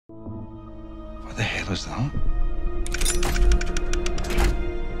What the hell is that?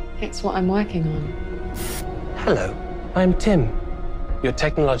 It's what I'm working on. Hello, I'm Tim, your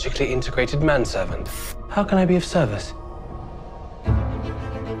technologically integrated manservant. How can I be of service?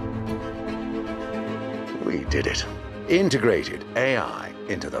 We did it. Integrated AI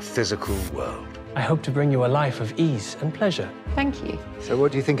into the physical world. I hope to bring you a life of ease and pleasure. Thank you. So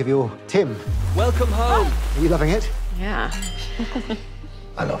what do you think of your Tim? Welcome home. Are you loving it? Yeah.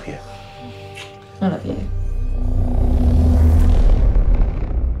 I love you. I love you.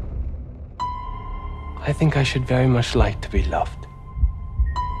 I think I should very much like to be loved.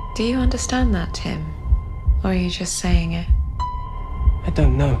 Do you understand that, Tim? Or are you just saying it? I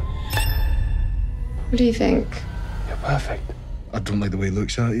don't know. What do you think? You're perfect. I don't like the way he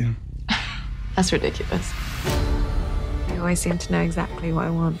looks at you. That's ridiculous. You always seem to know exactly what I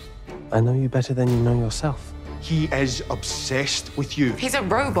want. I know you better than you know yourself. He is obsessed with you. He's a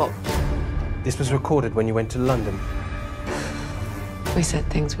robot. This was recorded when you went to London. We said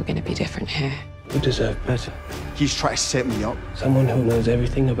things were going to be different here. You deserve better. He's trying to set me up. Someone who knows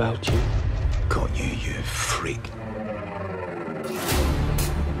everything about you. Got you, you freak.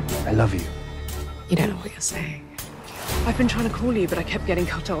 I love you. You don't know what you're saying. I've been trying to call you, but I kept getting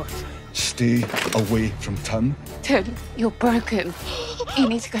cut off. Stay away from Tim. Tim, you're broken. You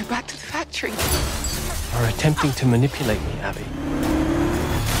need to go back to the factory. You're attempting to manipulate me, Abby.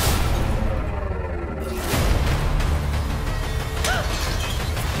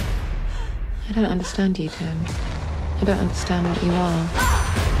 I don't understand you, Tim. I don't understand what you are.